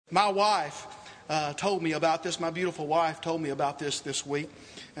My wife told me about this. My beautiful wife told me about this week.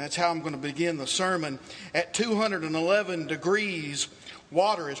 And that's how I'm going to begin the sermon. At 211 degrees,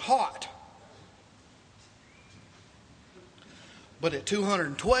 water is hot. But at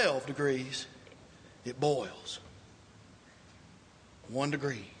 212 degrees, it boils. 1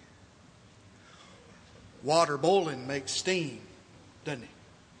 degree. Water boiling makes steam, doesn't it?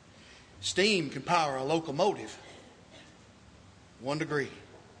 Steam can power a locomotive. 1 degree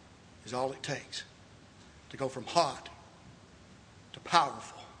is all it takes to go from hot to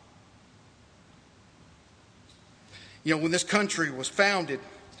powerful. You know, when this country was founded,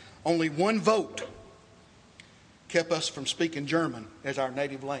 only one vote kept us from speaking German as our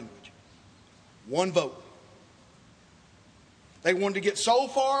native language. One vote. They wanted to get so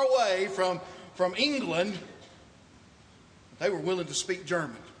far away from England, they were willing to speak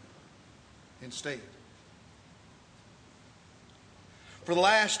German instead. For the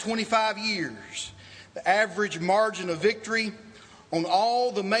last 25 years, the average margin of victory on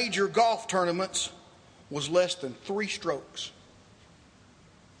all the major golf tournaments was less than 3 strokes.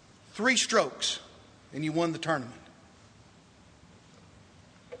 3 strokes, and you won the tournament.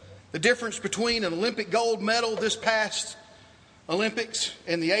 The difference between an Olympic gold medal this past Olympics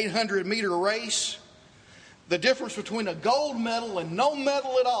and the 800-meter race, the difference between a gold medal and no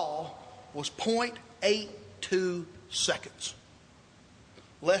medal at all was 0.82 seconds.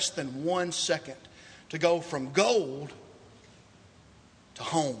 Less than 1 second to go from gold to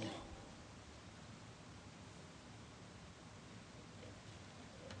home.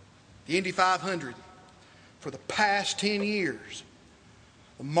 The Indy 500, for the past 10 years,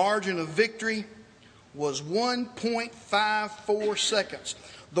 the margin of victory was 1.54 seconds.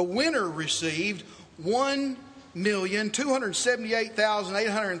 The winner received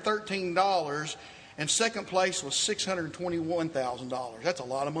 $1,278,813, and second place was $621,000. That's a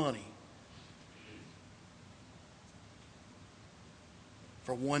lot of money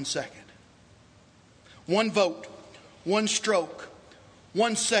for 1 second. 1 vote, 1 stroke,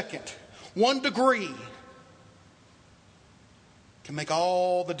 1 second, 1 degree can make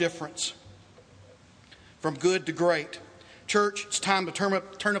all the difference from good to great. Church, it's time to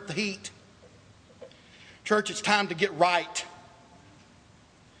turn up the heat. Church, it's time to get right.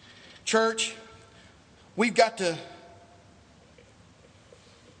 Church, we've got to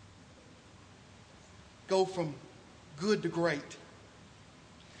go from good to great.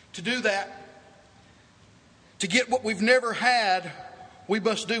 To do that, to get what we've never had, we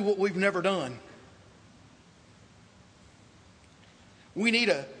must do what we've never done. We need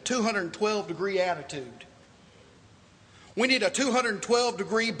a 212-degree attitude. We need a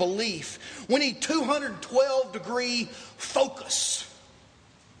 212-degree belief. We need 212-degree focus.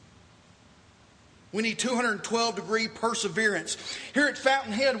 We need 212-degree perseverance. Here at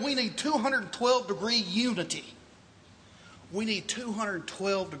Fountainhead, we need 212-degree unity. We need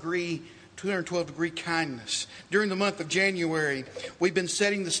 212-degree kindness. During the month of January, we've been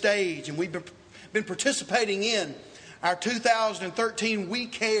setting the stage and we've been participating in our 2013 We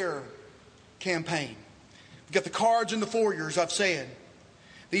Care campaign. We've got the cards in the foyer, as I've said.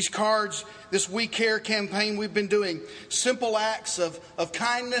 These cards, this We Care campaign, we've been doing simple acts of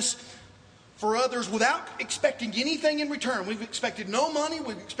kindness for others without expecting anything in return. We've expected no money.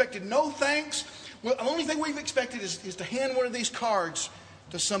 We've expected no thanks. Well, the only thing we've expected is to hand one of these cards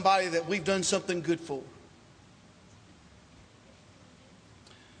to somebody that we've done something good for.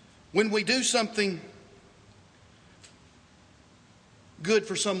 When we do something good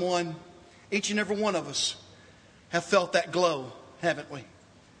for someone, each and every one of us have felt that glow, haven't we?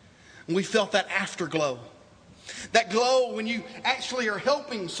 And we felt that afterglow. That glow when you actually are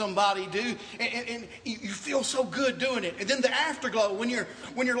helping somebody do, and you feel so good doing it. And then the afterglow when you're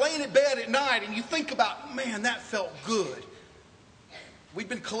laying in bed at night and you think about, man, that felt good. We've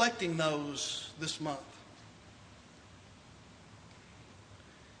been collecting those this month.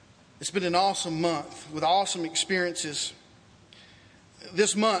 It's been an awesome month with awesome experiences.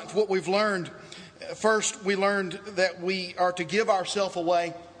 This month, what we've learned, first we learned that we are to give ourselves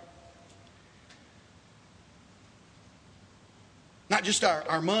away. Not just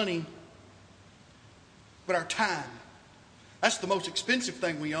our money, but our time. That's the most expensive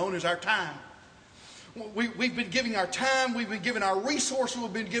thing we own, is our time. We've been giving our time, we've been giving our resources,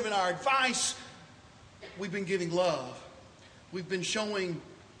 we've been giving our advice, we've been giving love. We've been showing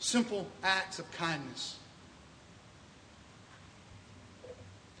simple acts of kindness.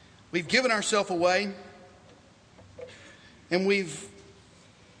 We've given ourselves away, and we've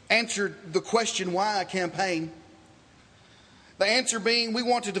answered the question, why a campaign? The answer being, we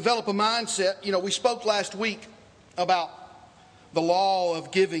want to develop a mindset. You know, we spoke last week about the law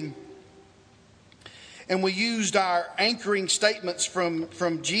of giving. And we used our anchoring statements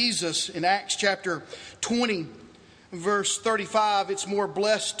from Jesus in Acts chapter 20, verse 35. It's more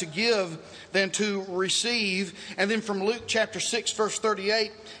blessed to give than to receive. And then from Luke chapter 6, verse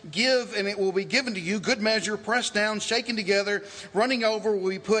 38. Give and it will be given to you. Good measure, pressed down, shaken together, running over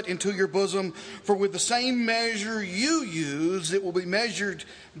will be put into your bosom. For with the same measure you use, it will be measured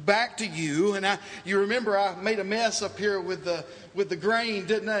back to you. And you remember I made a mess up here with the grain,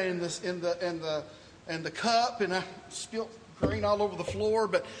 didn't I? In the cup, and I spilled grain all over the floor.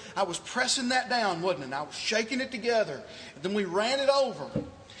 But I was pressing that down, wasn't it? And I was shaking it together. And then we ran it over.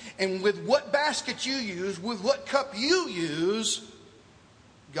 And with what basket you use, with what cup you use,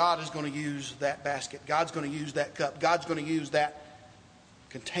 God is going to use that basket. God's going to use that cup. God's going to use that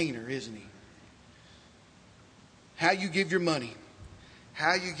container, isn't He? How you give your money,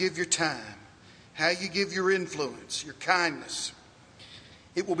 how you give your time, how you give your influence, your kindness,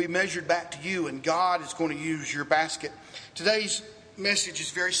 it will be measured back to you, and God is going to use your basket. Today's message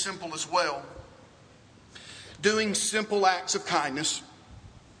is very simple as well. Doing simple acts of kindness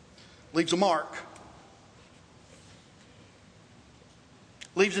leaves a mark.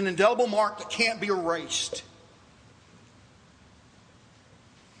 Leaves an indelible mark that can't be erased.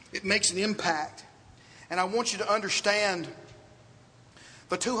 It makes an impact. And I want you to understand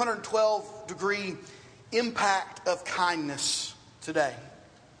the 212-degree impact of kindness today.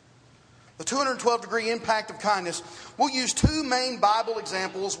 The 212-degree impact of kindness. We'll use two main Bible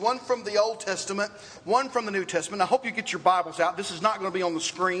examples, one from the Old Testament, one from the New Testament. I hope you get your Bibles out. This is not going to be on the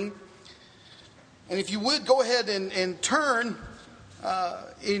screen. And if you would, go ahead and turn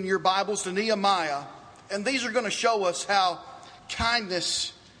in your Bibles to Nehemiah. And these are going to show us how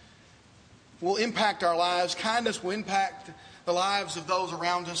kindness will impact our lives. Kindness will impact the lives of those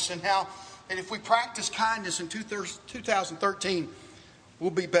around us. And if we practice kindness in 2013, we'll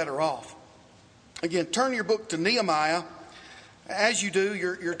be better off. Again, turn your book to Nehemiah. As you do,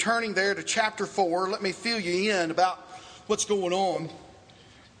 you're turning there to chapter 4. Let me fill you in about what's going on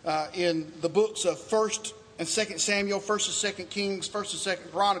in the books of 1st and 2nd Samuel, 1st and 2nd Kings, 1st and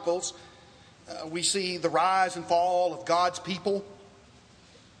 2nd Chronicles. We see the rise and fall of God's people.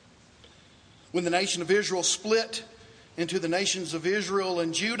 When the nation of Israel split into the nations of Israel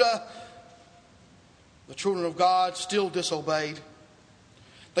and Judah, the children of God still disobeyed.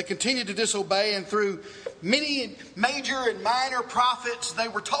 They continued to disobey, and through many major and minor prophets, they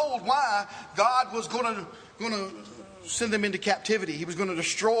were told why God was going to send them into captivity. He was going to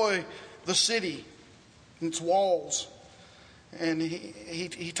destroy the city and its walls. And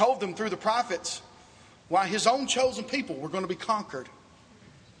he told them through the prophets why His own chosen people were going to be conquered.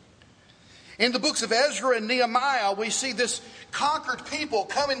 In the books of Ezra and Nehemiah, we see this conquered people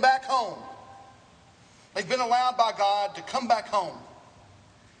coming back home. They've been allowed by God to come back home.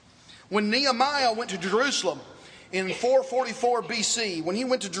 When Nehemiah went to Jerusalem in 444 BC, when he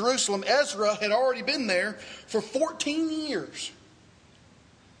went to Jerusalem, Ezra had already been there for 14 years.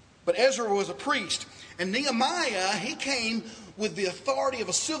 But Ezra was a priest. And Nehemiah, he came with the authority of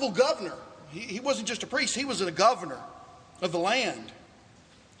a civil governor. He wasn't just a priest, he was a governor of the land.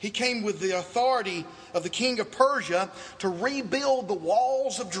 He came with the authority of the king of Persia to rebuild the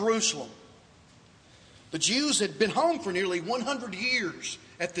walls of Jerusalem. The Jews had been home for nearly 100 years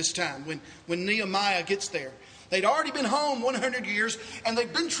at this time when Nehemiah gets there. They'd already been home 100 years, and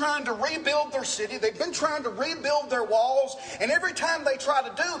they've been trying to rebuild their city. They've been trying to rebuild their walls. And every time they try to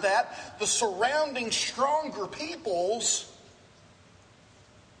do that, the surrounding stronger peoples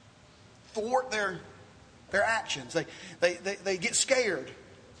thwart their actions. They get scared.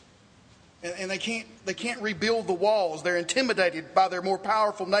 And they can't rebuild the walls. They're intimidated by their more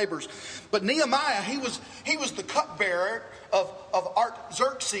powerful neighbors. But Nehemiah, he was the cupbearer of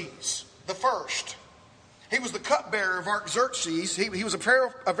Artaxerxes the first. He was the cupbearer of Artaxerxes. He was a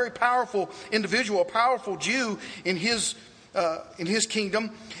very powerful individual, a powerful Jew in his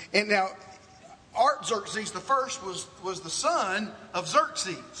kingdom. And now Artaxerxes the first was the son of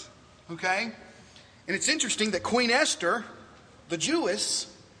Xerxes. Okay, and it's interesting that Queen Esther, the Jewess,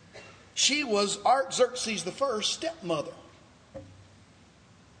 she was Artaxerxes the first stepmother.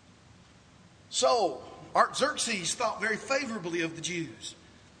 So Artaxerxes thought very favorably of the Jews.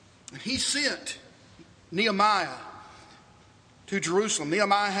 And he sent Nehemiah to Jerusalem.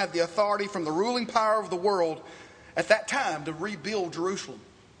 Nehemiah had the authority from the ruling power of the world at that time to rebuild Jerusalem.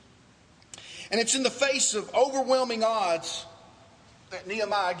 And it's in the face of overwhelming odds that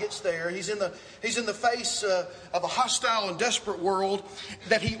Nehemiah gets there. He's in the face of a hostile and desperate world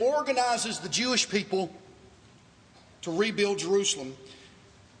that he organizes the Jewish people to rebuild Jerusalem.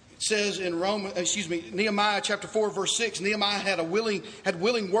 says in Nehemiah chapter 4, verse 6, Nehemiah had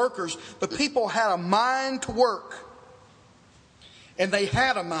willing workers. The people had a mind to work. And they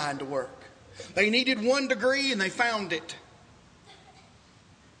had a mind to work. They needed 1 degree and they found it.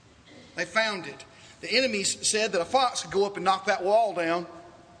 They found it. The enemies said that a fox could go up and knock that wall down.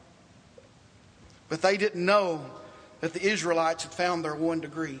 But they didn't know that the Israelites had found their 1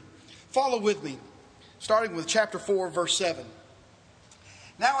 degree. Follow with me, starting with chapter 4, verse 7.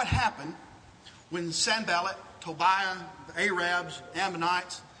 Now it happened when Sanballat, Tobiah, the Arabs,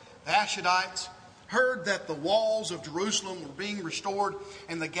 Ammonites, the Ashdodites heard that the walls of Jerusalem were being restored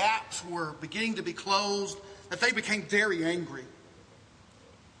and the gaps were beginning to be closed, that they became very angry.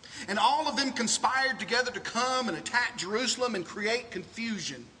 And all of them conspired together to come and attack Jerusalem and create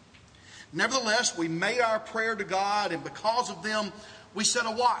confusion. Nevertheless, we made our prayer to God, and because of them, we set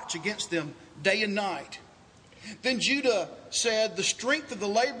a watch against them day and night. Then Judah said, the strength of the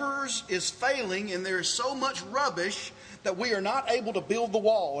laborers is failing, and there is so much rubbish that we are not able to build the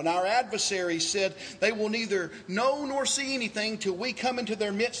wall. And our adversaries said, they will neither know nor see anything till we come into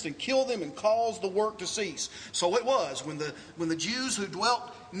their midst and kill them and cause the work to cease. So it was, when the Jews who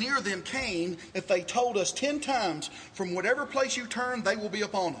dwelt near them came, that they told us 10 times, from whatever place you turn, they will be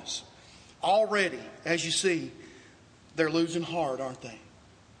upon us. Already, as you see, they're losing heart, aren't they?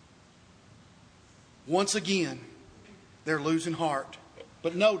 Once again, they're losing heart.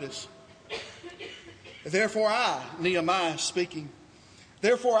 But notice, therefore I, Nehemiah speaking,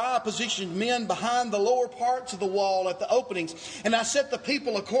 therefore I positioned men behind the lower parts of the wall at the openings, and I set the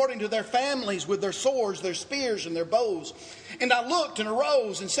people according to their families with their swords, their spears, and their bows. And I looked and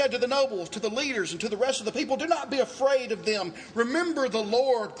arose and said to the nobles, to the leaders, and to the rest of the people, do not be afraid of them. Remember the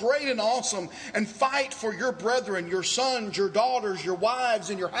Lord, great and awesome, and fight for your brethren, your sons, your daughters, your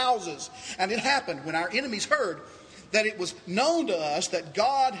wives, and your houses. And it happened when our enemies heard that it was known to us that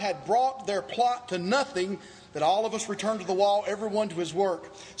God had brought their plot to nothing, that all of us returned to the wall, everyone to his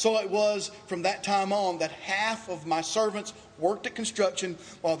work. So it was from that time on that half of my servants worked at construction,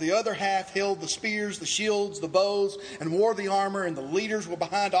 while the other half held the spears, the shields, the bows, and wore the armor, and the leaders were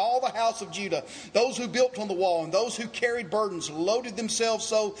behind all the house of Judah. Those who built on the wall and those who carried burdens loaded themselves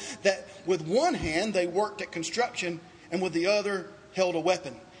so that with one hand they worked at construction, and with the other held a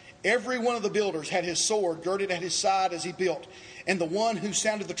weapon. Every one of the builders had his sword girded at his side as he built, and the one who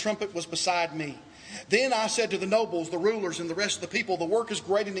sounded the trumpet was beside me. Then I said to the nobles, the rulers, and the rest of the people, the work is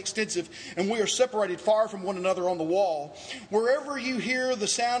great and extensive, and we are separated far from one another on the wall. Wherever you hear the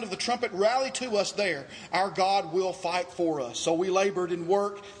sound of the trumpet, rally to us there. Our God will fight for us. So we labored and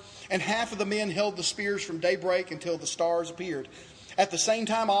worked, and half of the men held the spears from daybreak until the stars appeared. At the same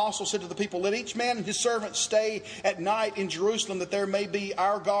time, I also said to the people, let each man and his servant stay at night in Jerusalem, that there may be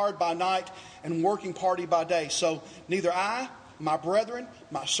our guard by night and working party by day. So neither I, my brethren,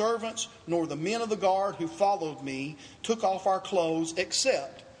 my servants, nor the men of the guard who followed me took off our clothes,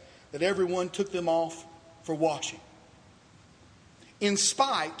 except that everyone took them off for washing. In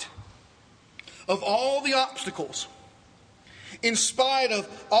spite of all the obstacles, in spite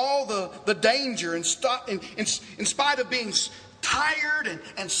of all the danger, in spite of being tired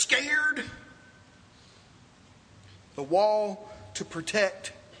and scared, the wall to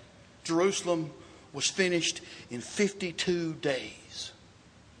protect Jerusalem was finished in 52 days.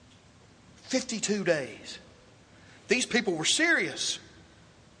 52 days. These people were serious.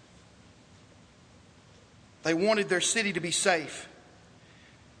 They wanted their city to be safe.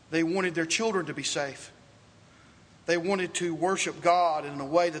 They wanted their children to be safe. They wanted to worship God in a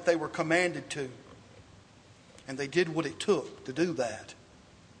way that they were commanded to. And they did what it took to do that.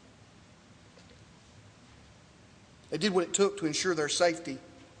 They did what it took to ensure their safety.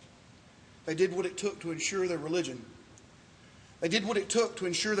 They did what it took to ensure their religion. They did what it took to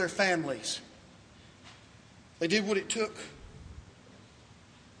ensure their families. They did what it took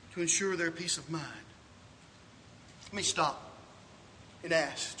to ensure their peace of mind. Let me stop and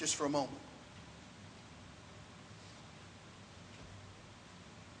ask just for a moment.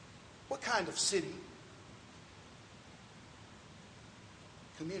 What kind of city,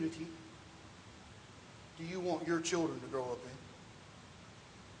 community, do you want your children to grow up in?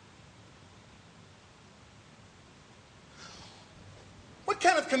 What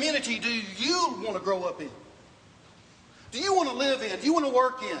kind of community do you want to grow up in? Do you want to live in? Do you want to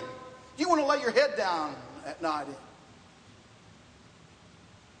work in? Do you want to lay your head down at night in?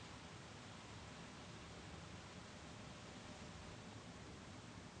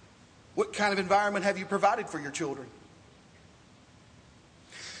 What kind of environment have you provided for your children?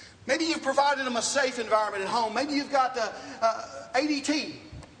 Maybe you've provided them a safe environment at home. Maybe you've got the ADT,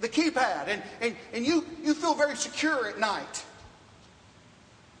 the keypad, and you feel very secure at night.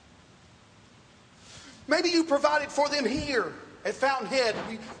 Maybe you provided for them here at Fountainhead.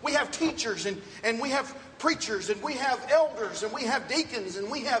 We have teachers and we have preachers and we have elders and we have deacons and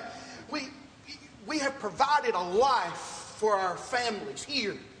we have provided a life for our families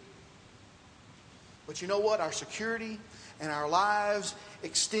here. But you know what? Our security and our lives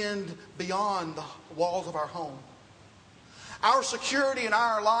extend beyond the walls of our home. Our security and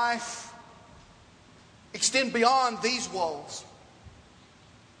our life extend beyond these walls.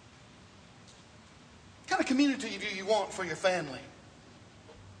 What kind of community do you want for your family?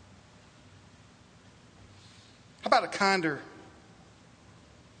 How about a kinder,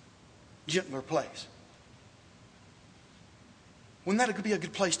 gentler place? Wouldn't that be a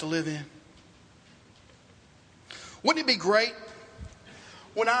good place to live in? Wouldn't it be great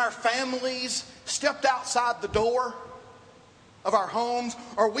when our families stepped outside the door of our homes,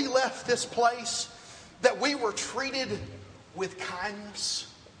 or we left this place, that we were treated with kindness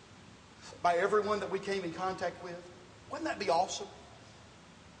by everyone that we came in contact with? Wouldn't that be awesome?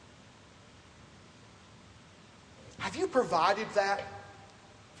 Have you provided that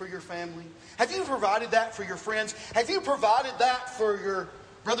for your family? Have you provided that for your friends? Have you provided that for your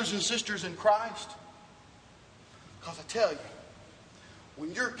brothers and sisters in Christ? Because I tell you,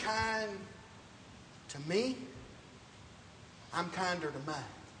 when you're kind to me, I'm kinder to mine.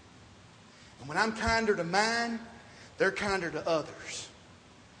 And when I'm kinder to mine, they're kinder to others.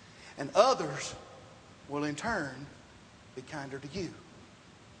 And others will in turn be kinder to you.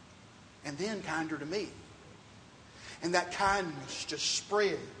 And then kinder to me. And that kindness just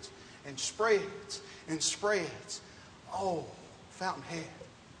spreads and spreads and spreads. Oh, Fountainhead,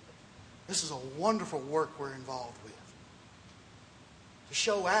 this is a wonderful work we're involved with. To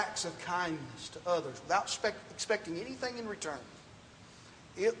show acts of kindness to others without expecting anything in return.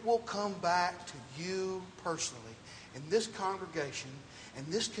 It will come back to you personally in this congregation and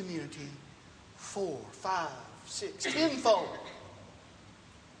this community 4, 5, 6, 10-fold.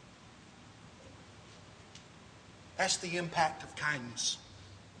 That's the impact of kindness.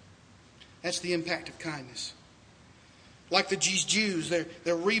 That's the impact of kindness. Like these Jews,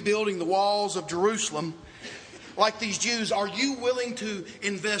 they're rebuilding the walls of Jerusalem. Like these Jews, are you willing to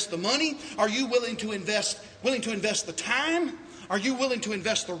invest the money? Are you willing to invest the time? Are you willing to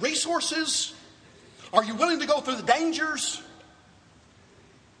invest the resources? Are you willing to go through the dangers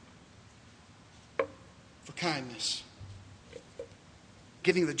for kindness?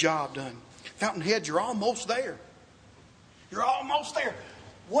 Getting the job done. Fountainhead, you're almost there. You're almost there.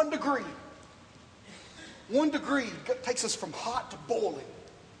 1 degree. 1 degree takes us from hot to boiling.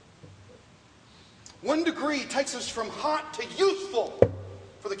 1 degree takes us from hot to useful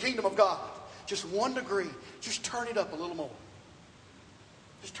for the kingdom of God. Just 1 degree. Just turn it up a little more.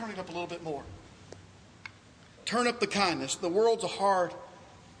 Just turn it up a little bit more. Turn up the kindness. The world's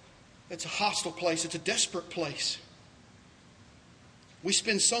it's a hostile place. It's a desperate place. We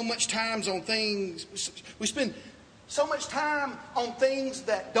spend so much time on things. We spend so much time on things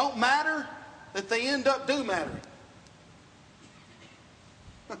that don't matter that they end up do matter.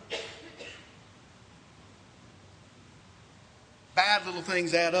 Bad little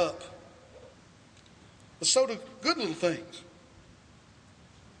things add up. But so do good little things.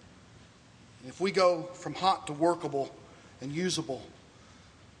 And if we go from hot to workable and usable,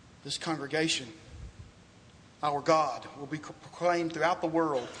 this congregation, our God, will be proclaimed throughout the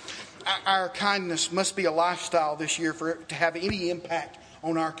world. Our kindness must be a lifestyle this year for it to have any impact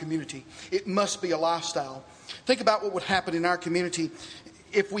on our community. It must be a lifestyle. Think about what would happen in our community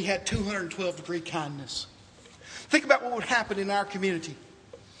if we had 212-degree kindness. Think about what would happen in our community,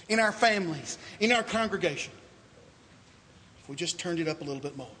 in our families, in our congregation, if we just turned it up a little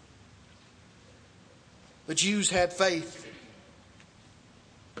bit more. The Jews had faith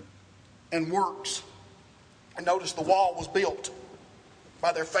and works. And notice the wall was built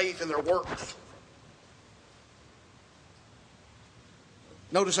by their faith and their works.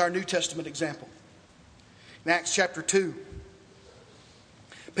 Notice our New Testament example. In Acts chapter 2,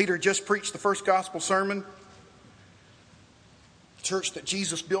 Peter just preached the first gospel sermon. The church that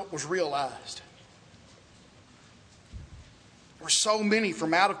Jesus built was realized. There were so many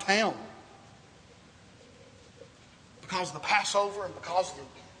from out of town. Because of the Passover and because of the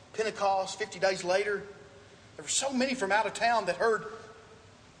Pentecost 50 days later, there were so many from out of town that heard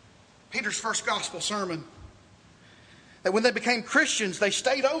Peter's first gospel sermon that when they became Christians, they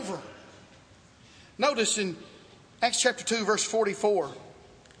stayed over. Notice in Acts chapter 2, verse 44.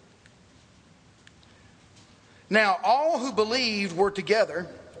 Now all who believed were together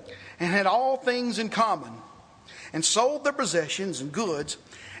and had all things in common, and sold their possessions and goods,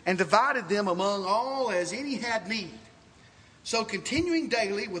 and divided them among all as any had need. So continuing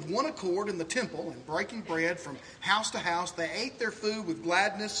daily with one accord in the temple and breaking bread from house to house, they ate their food with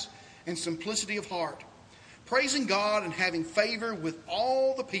gladness and simplicity of heart, praising God and having favor with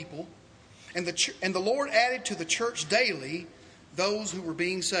all the people. And the Lord added to the church daily those who were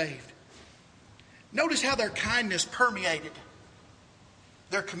being saved. Notice how their kindness permeated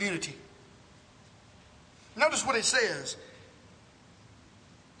their community. Notice what it says.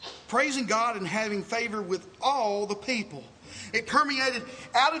 Praising God and having favor with all the people. It permeated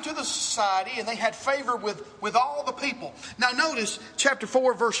out into the society, and they had favor with all the people. Now notice chapter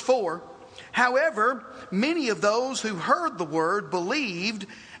 4, verse 4. However, many of those who heard the word believed,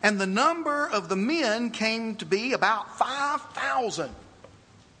 and the number of the men came to be about 5,000.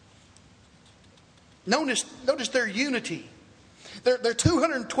 Notice their unity. Their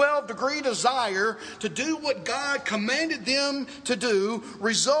 212-degree desire to do what God commanded them to do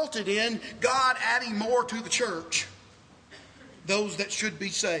resulted in God adding more to the church. Those that should be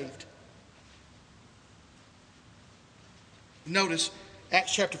saved. Notice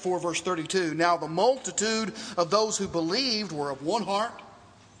Acts chapter 4, verse 32. Now the multitude of those who believed were of one heart,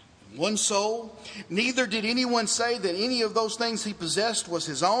 one soul. Neither did anyone say that any of those things he possessed was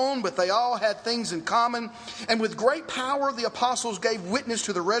his own, but they all had things in common. And with great power the apostles gave witness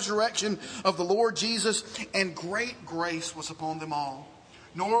to the resurrection of the Lord Jesus, and great grace was upon them all.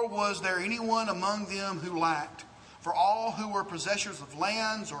 Nor was there anyone among them who lacked. For all who were possessors of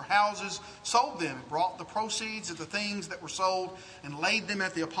lands or houses sold them and brought the proceeds of the things that were sold and laid them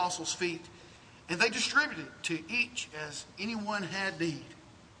at the apostles' feet. And they distributed to each as anyone had need.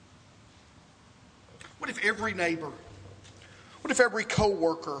 What if every neighbor, what if every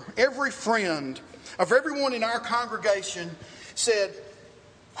co-worker, every friend of everyone in our congregation said,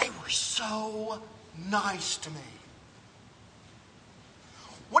 they were so nice to me?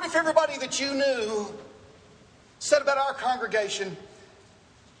 What if everybody that you knew said about our congregation,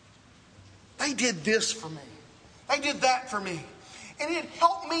 they did this for me, they did that for me, and it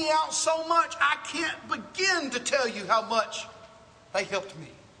helped me out so much, I can't begin to tell you how much they helped me.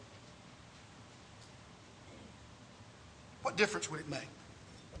 What difference would it make?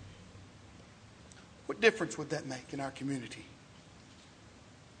 What difference would that make in our community?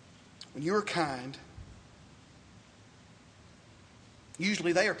 When you are kind,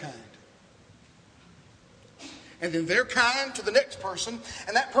 usually they are kind. And then they're kind to the next person,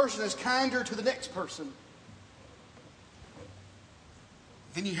 and that person is kinder to the next person.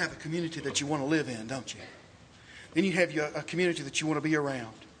 Then you have a community that you want to live in, don't you? Then you have a community that you want to be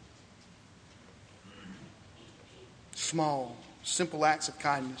around. Small, simple acts of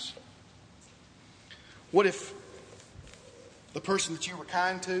kindness. What if the person that you were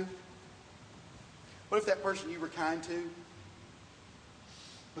kind to, what if that person you were kind to,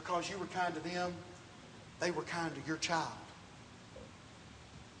 because you were kind to them, they were kind to your child?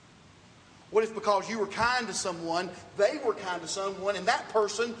 What if because you were kind to someone, they were kind to someone, and that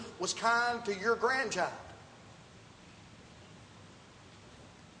person was kind to your grandchild?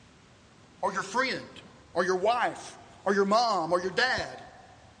 Or your friend, or your wife, or your mom, or your dad?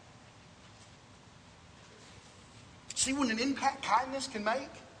 See what an impact kindness can make?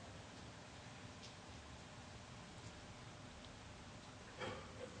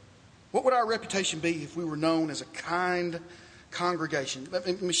 What would our reputation be if we were known as a kind congregation?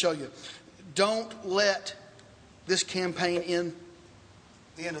 Let me show you. Don't let this campaign end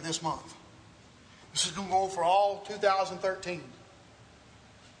the end of this month. This is going to go on for all 2013.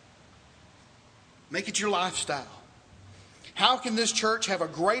 Make it your lifestyle. How can this church have a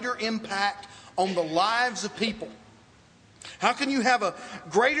greater impact on the lives of people? How can you have a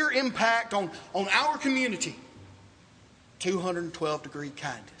greater impact on our community? 212-degree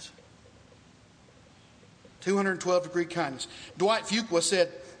kindness. 212-degree kindness. Dwight Fuqua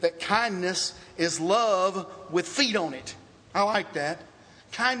said that kindness is love with feet on it. I like that.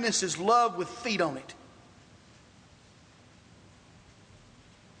 Kindness is love with feet on it.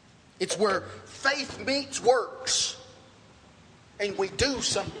 It's where faith meets works. And we do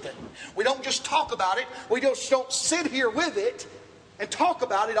something. We don't just talk about it. We just don't sit here with it and talk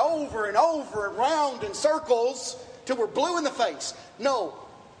about it over and over and round in circles till we're blue in the face. No.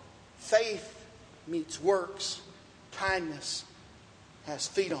 Faith meets works. Kindness has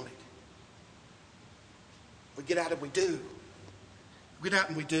feet on it. We get out and we do. We get out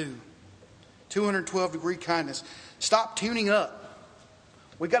and we do. 212-degree kindness. Stop tuning up.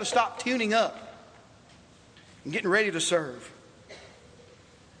 We've got to stop tuning up and getting ready to serve.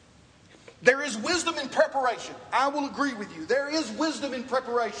 There is wisdom in preparation. I will agree with you. There is wisdom in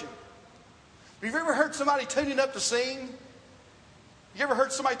preparation. Have you ever heard somebody tuning up to sing? You ever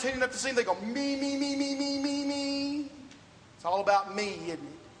heard somebody tuning up to sing? They go, me, me, me, me, me, me, me. It's all about me, isn't it?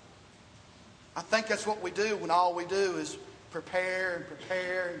 I think that's what we do when all we do is prepare and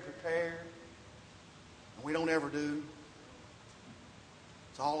prepare and prepare. And we don't ever do.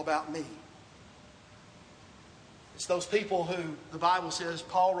 It's all about me. It's those people who the Bible says,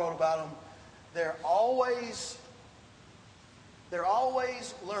 Paul wrote about them, they're always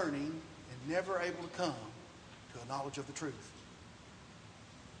learning and never able to come to a knowledge of the truth.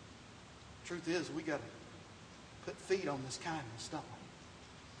 Truth is, we got to put feet on this kindness, don't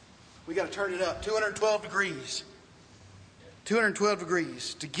we? We got to turn it up 212 degrees. 212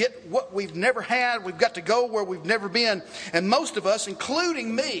 degrees. To get what we've never had, we've got to go where we've never been. And most of us,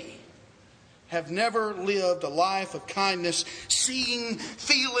 including me, have never lived a life of kindness, seeing,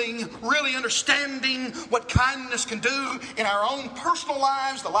 feeling, really understanding what kindness can do in our own personal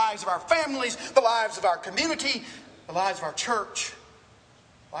lives, the lives of our families, the lives of our community, the lives of our church.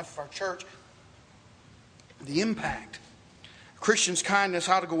 Life of our church. The impact. Christians' kindness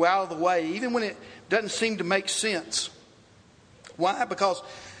ought to go out of the way, even when it doesn't seem to make sense. Why? Because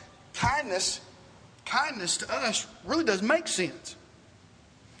kindness to us really does make sense.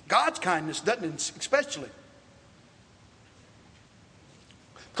 God's kindness doesn't, especially.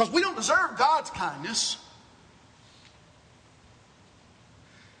 Because we don't deserve God's kindness.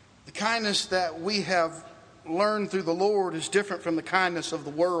 The kindness that we have learned through the Lord is different from the kindness of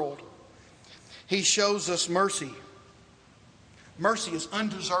the world. He shows us mercy. Mercy is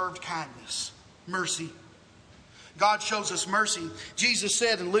undeserved kindness. Mercy. God shows us mercy. Jesus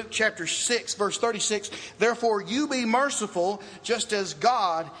said in Luke chapter 6, verse 36, therefore you be merciful just as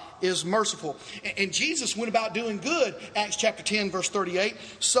God is merciful. And Jesus went about doing good, Acts chapter 10, verse 38.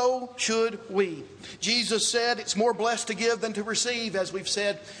 So should we. Jesus said it's more blessed to give than to receive, as we've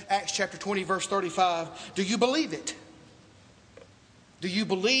said, Acts chapter 20, verse 35. Do you believe it? Do you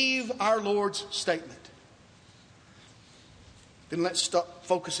believe our Lord's statement? Then let's stop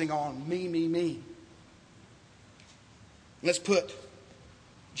focusing on me. Let's put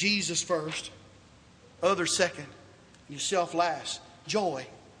Jesus first, others second, yourself last. Joy.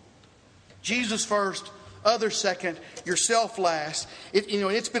 Jesus first, others second, yourself last.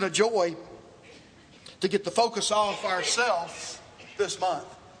 It's been a joy to get the focus off ourselves this month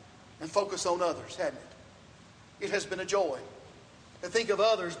and focus on others, hasn't it? It has been a joy to think of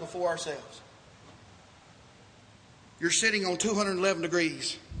others before ourselves. You're sitting on 211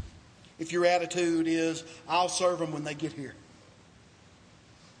 degrees. If your attitude is, I'll serve them when they get here.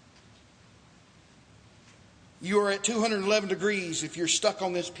 You are at 211 degrees if you're stuck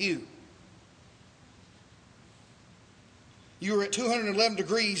on this pew. You are at 211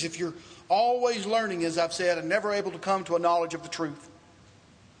 degrees if you're always learning, as I've said, and never able to come to a knowledge of the truth.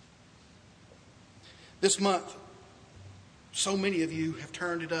 This month, so many of you have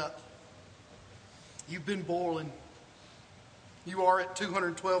turned it up. You've been boiling. You are at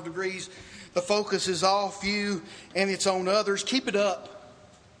 212 degrees. The focus is off you and it's on others. Keep it up.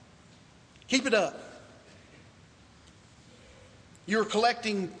 Keep it up. You're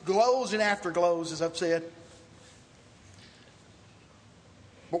collecting glows and afterglows, as I've said.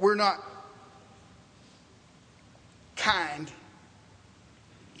 But we're not kind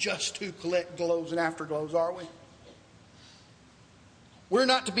just to collect glows and afterglows, are we? We're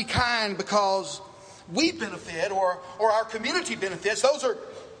not to be kind because we benefit or our community benefits. Those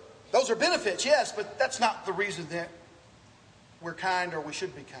are benefits, yes, but that's not the reason that we're kind or we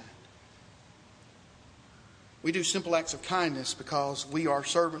should be kind. We do simple acts of kindness because we are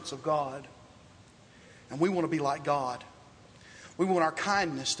servants of God. And we want to be like God. We want our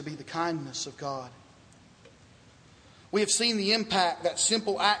kindness to be the kindness of God. We have seen the impact that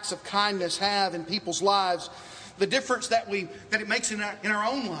simple acts of kindness have in people's lives. The difference that it makes in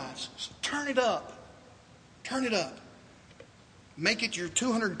our own lives. So turn it up. Turn it up. Make it your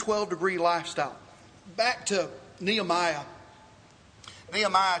 212 degree lifestyle. Back to Nehemiah.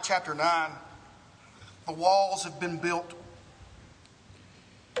 Nehemiah chapter 9. The walls have been built.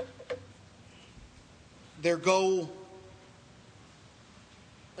 Their goal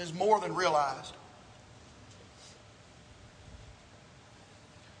is more than realized.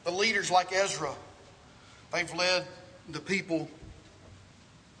 The leaders like Ezra, they've led the people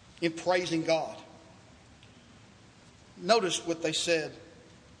in praising God. Notice what they said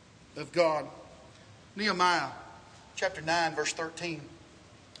of God. Nehemiah chapter 9 verse 13.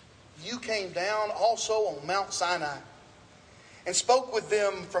 You came down also on Mount Sinai and spoke with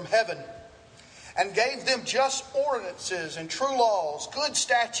them from heaven and gave them just ordinances and true laws, good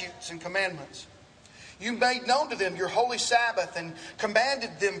statutes and commandments. You made known to them your holy Sabbath and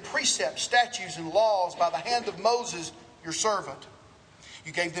commanded them precepts, statutes, and laws by the hand of Moses, your servant.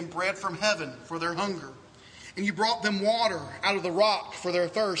 You gave them bread from heaven for their hunger And you brought them water out of the rock for their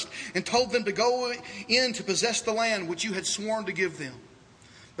thirst, and told them to go in to possess the land which you had sworn to give them.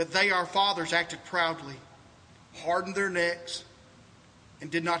 But they, our fathers, acted proudly, hardened their necks,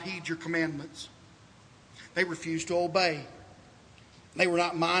 and did not heed your commandments. They refused to obey. They were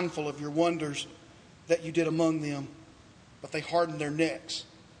not mindful of your wonders that you did among them, but they hardened their necks.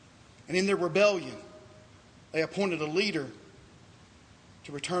 And in their rebellion, they appointed a leader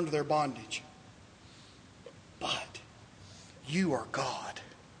to return to their bondage. But you are God,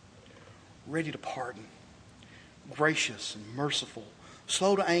 ready to pardon, gracious and merciful,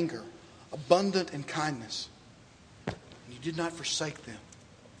 slow to anger, abundant in kindness. And you did not forsake them.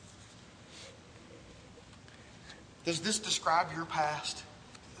 Does this describe your past?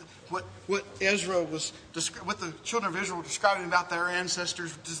 What Ezra was, what the children of Israel were describing about their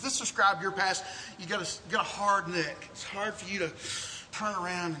ancestors, does this describe your past? You got a hard neck. It's hard for you to turn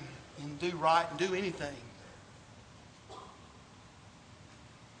around and do right and do anything.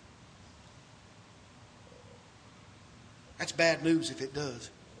 That's bad news if it does.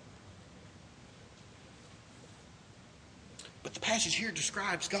 But the passage here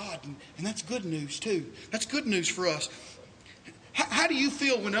describes God, and that's good news too. That's good news for us. How do you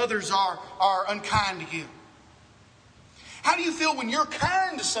feel when others are unkind to you? How do you feel when you're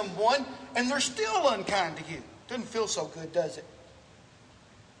kind to someone and they're still unkind to you? Doesn't feel so good, does it?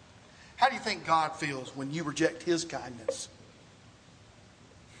 How do you think God feels when you reject His kindness?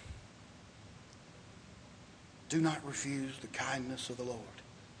 Do not refuse the kindness of the Lord.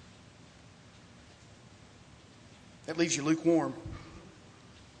 That leaves you lukewarm.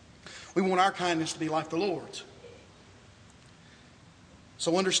 We want our kindness to be like the Lord's.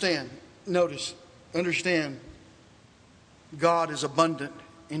 So understand, God is abundant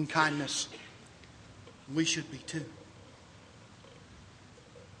in kindness. We should be too.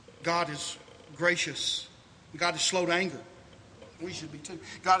 God is gracious. God is slow to anger. We should be too.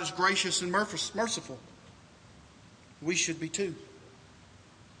 God is gracious and merciful. We should be too.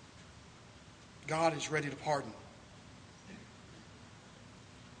 God is ready to pardon.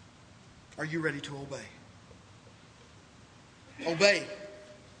 Are you ready to obey? Obey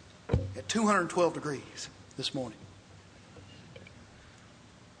at 212 degrees this morning.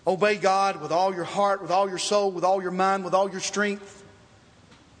 Obey God with all your heart, with all your soul, with all your mind, with all your strength.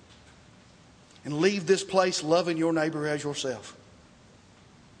 And leave this place loving your neighbor as yourself.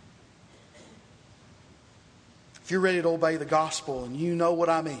 If you're ready to obey the gospel and you know what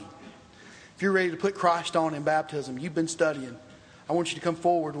I mean, if you're ready to put Christ on in baptism, you've been studying, I want you to come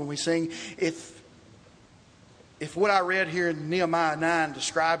forward when we sing. If what I read here in Nehemiah 9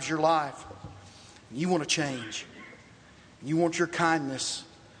 describes your life, and you want to change, and you want your kindness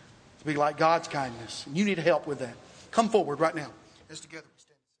to be like God's kindness, and you need help with that, come forward right now. Let's together.